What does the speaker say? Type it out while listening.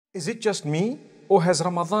Is it just me, or has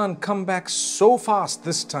Ramadan come back so fast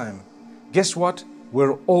this time? Guess what?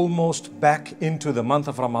 We're almost back into the month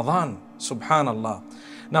of Ramadan. Subhanallah.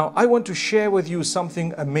 Now, I want to share with you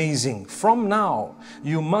something amazing. From now,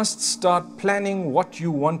 you must start planning what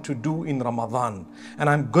you want to do in Ramadan. And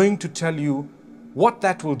I'm going to tell you what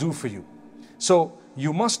that will do for you. So,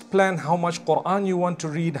 you must plan how much Quran you want to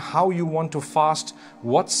read, how you want to fast,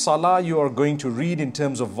 what salah you are going to read in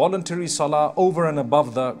terms of voluntary salah over and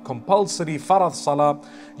above the compulsory farad salah.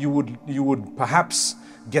 You would perhaps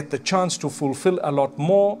get the chance to fulfill a lot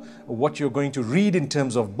more, what you're going to read in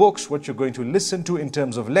terms of books, what you're going to listen to in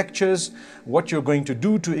terms of lectures, what you're going to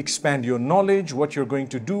do to expand your knowledge, what you're going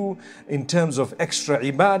to do in terms of extra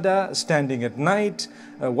ibadah, standing at night,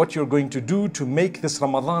 what you're going to do to make this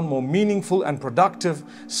Ramadan more meaningful and productive.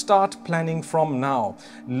 Start planning from now.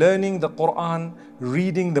 Learning the Quran,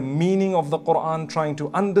 reading the meaning of the Quran, trying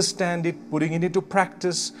to understand it, putting it into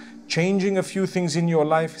practice, changing a few things in your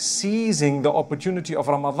life, seizing the opportunity of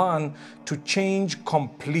Ramadan to change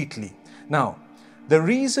completely. Now, the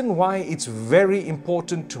reason why it's very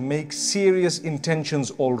important to make serious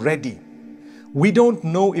intentions already. We don't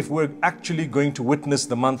know if we're actually going to witness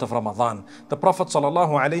the month of Ramadan. The Prophet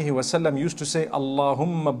ﷺ used to say,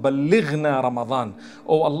 Allahumma ballighna Ramadan.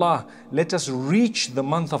 Oh Allah, let us reach the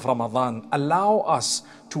month of Ramadan. Allow us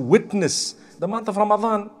to witness the month of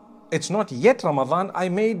Ramadan. It's not yet Ramadan. I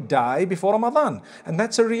may die before Ramadan. And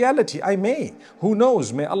that's a reality. I may. Who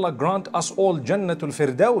knows? May Allah grant us all Jannatul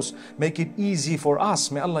Firdaus. Make it easy for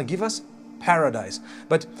us. May Allah give us paradise.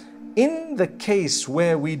 But in the case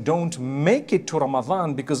where we don't make it to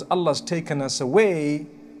Ramadan because Allah's taken us away,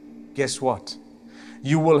 guess what?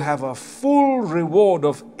 You will have a full reward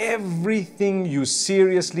of everything you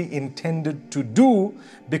seriously intended to do,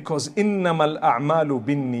 because innamal a'malu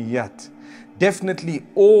bin niyat. Definitely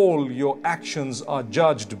all your actions are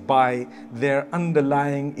judged by their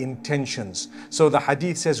underlying intentions. So the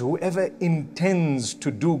hadith says, whoever intends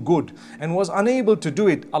to do good and was unable to do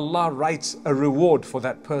it, Allah writes a reward for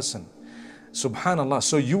that person. Subhanallah.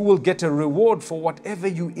 So you will get a reward for whatever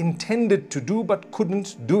you intended to do but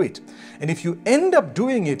couldn't do it. And if you end up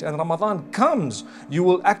doing it and Ramadan comes, you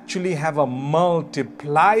will actually have a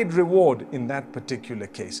multiplied reward in that particular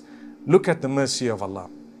case. Look at the mercy of Allah.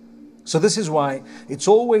 So this is why it's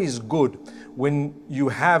always good when you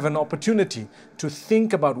have an opportunity to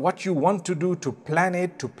think about what you want to do, to plan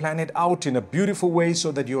it out in a beautiful way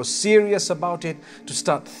so that you're serious about it, to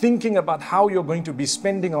start thinking about how you're going to be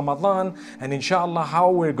spending Ramadan, and inshallah how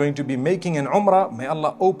we're going to be making an umrah. May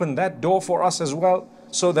Allah open that door for us as well,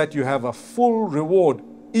 so that you have a full reward,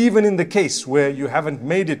 even in the case where you haven't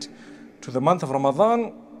made it to the month of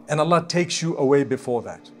Ramadan and Allah takes you away before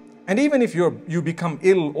that. And even if you become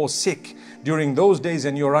ill or sick during those days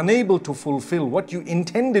and you're unable to fulfill what you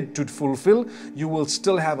intended to fulfill, you will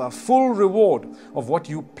still have a full reward of what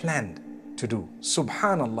you planned to do.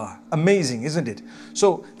 Subhanallah. Amazing, isn't it?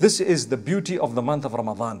 So this is the beauty of the month of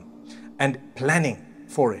Ramadan and planning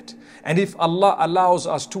for it. And if Allah allows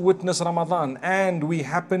us to witness Ramadan and we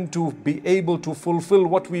happen to be able to fulfill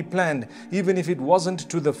what we planned, even if it wasn't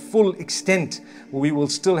to the full extent, we will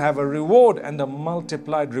still have a reward and a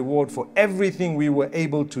multiplied reward for everything we were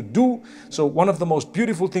able to do. So one of the most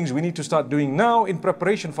beautiful things we need to start doing now in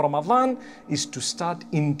preparation for Ramadan is to start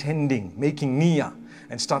intending, making niyyah,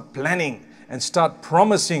 and start planning and start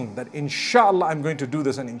promising that inshallah I'm going to do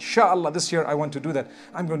this, and inshallah this year I want to do that.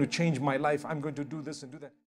 I'm going to change my life. I'm going to do this and do that.